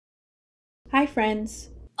Hi, friends.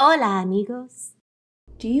 Hola amigos.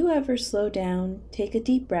 Do you ever slow down, take a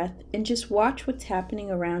deep breath, and just watch what's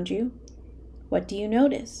happening around you? What do you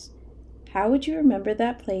notice? How would you remember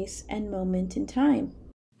that place and moment in time?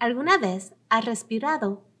 ¿Alguna vez has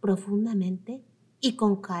respirado profundamente y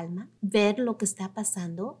con calma ver lo que está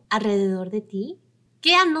pasando alrededor de ti?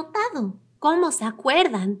 ¿Qué han notado? ¿Cómo se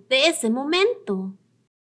acuerdan de ese momento?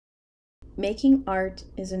 Making art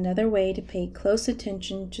is another way to pay close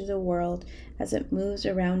attention to the world as it moves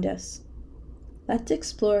around us. Let's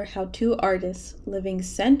explore how two artists living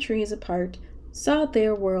centuries apart saw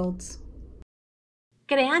their worlds.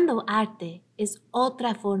 Creando arte es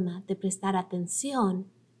otra forma de prestar atención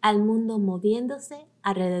al mundo moviéndose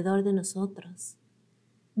alrededor de nosotros.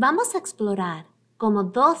 Vamos a explorar cómo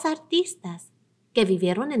dos artistas que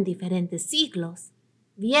vivieron en diferentes siglos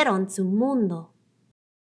vieron su mundo.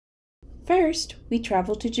 First, we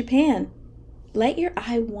travel to Japan. Let your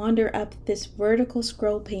eye wander up this vertical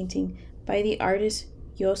scroll painting by the artist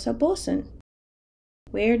Yosa Bosen.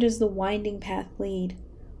 Where does the winding path lead?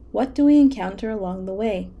 What do we encounter along the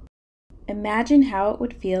way? Imagine how it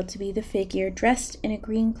would feel to be the figure dressed in a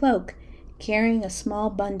green cloak, carrying a small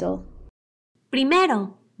bundle.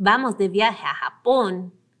 Primero, vamos de viaje a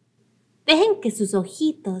Japón. Dejen que sus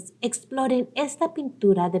ojitos exploren esta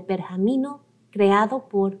pintura de pergamino creado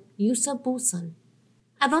por Yosa Bosen.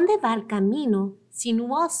 ¿A dónde va el camino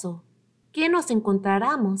sinuoso? ¿Qué nos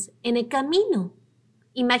encontraremos en el camino?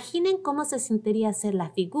 Imaginen cómo se sentiría ser la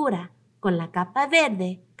figura con la capa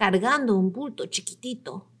verde cargando un bulto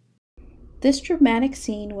chiquitito. This dramatic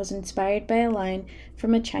scene was inspired by a line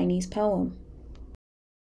from a Chinese poem.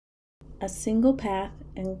 A single path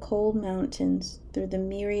and cold mountains through the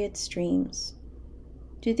myriad streams.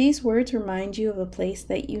 Do these words remind you of a place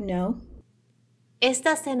that you know?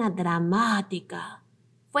 Esta escena dramática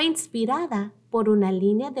fue inspirada por una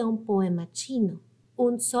línea de un poema chino,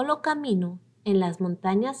 un solo camino en las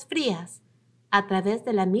montañas frías a través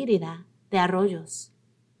de la mírida de arroyos.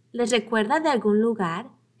 ¿Les recuerda de algún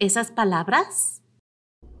lugar esas palabras?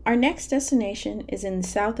 Our next destination is in the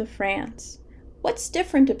south of France. What's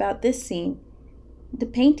different about this scene? The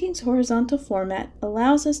painting's horizontal format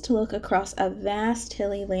allows us to look across a vast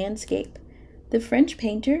hilly landscape. The French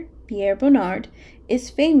painter, Pierre Bonnard, is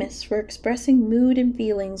famous for expressing mood and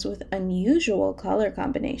feelings with unusual color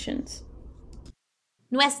combinations.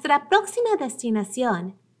 Nuestra próxima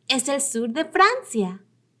destinación es el sur de Francia.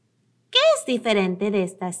 ¿Qué es diferente de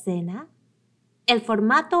esta escena? El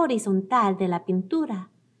formato horizontal de la pintura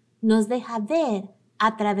nos deja ver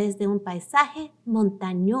a través de un paisaje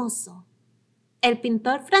montañoso. El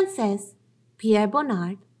pintor francés Pierre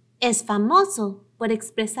Bonnard es famoso por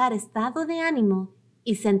expresar estado de ánimo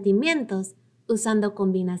y sentimientos usando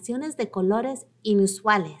combinaciones de colores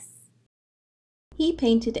inusuales. He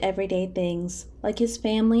painted everyday things, like his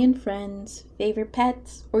family and friends, favorite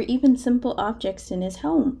pets, or even simple objects in his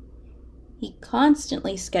home. He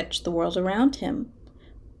constantly sketched the world around him.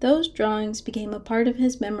 Those drawings became a part of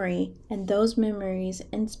his memory, and those memories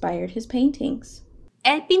inspired his paintings.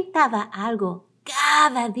 Él pintaba algo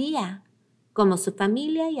cada día, como su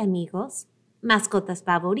familia y amigos, mascotas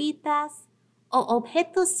favoritas o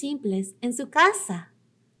objetos simples en su casa.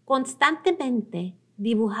 Constantemente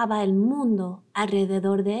dibujaba el mundo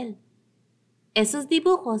alrededor de él. Esos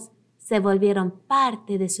dibujos se volvieron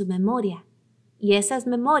parte de su memoria y esas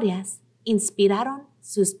memorias inspiraron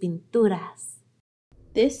sus pinturas.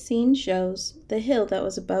 This scene shows the hill that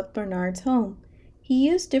was above Bernard's home. He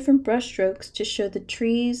used different brushstrokes to show the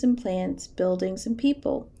trees and plants, buildings and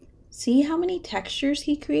people. See how many textures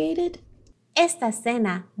he created? Esta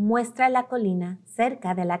escena muestra la colina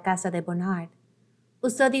cerca de la casa de Bonnard.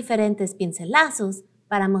 Usó diferentes pincelazos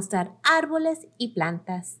para mostrar árboles y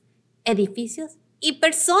plantas, edificios y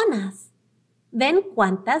personas. ¿Ven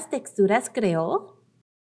cuántas texturas creó?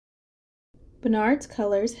 Bernard's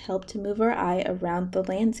colors help to move our eye around the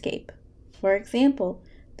landscape. For example,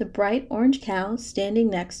 the bright orange cow standing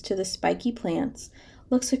next to the spiky plants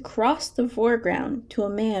looks across the foreground to a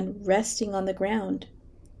man resting on the ground.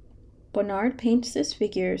 Bonnard paints this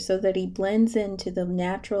figure so that he blends into the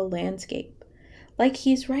natural landscape, like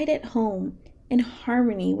he's right at home, in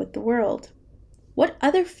harmony with the world. What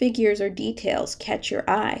other figures or details catch your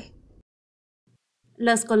eye?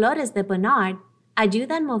 Los colores de Bonnard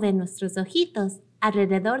ayudan a mover nuestros ojitos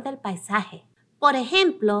alrededor del paisaje. Por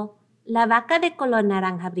ejemplo, la vaca de color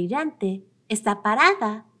naranja brillante está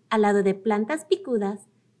parada al lado de plantas picudas,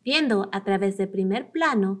 viendo a través del primer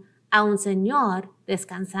plano a un señor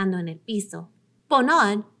descansando en el piso.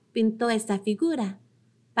 Bonnard pintó esta figura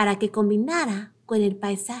para que combinara con el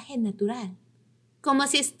paisaje natural, como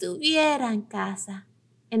si estuviera en casa.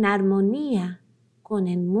 en armonía con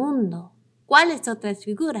el mundo. ¿Cuáles otras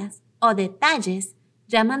figuras o detalles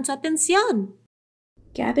llaman su atención?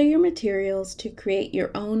 Gather your materials to create your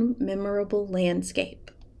own memorable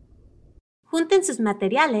landscape. Junten sus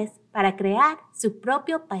materiales para crear su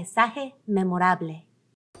propio paisaje memorable.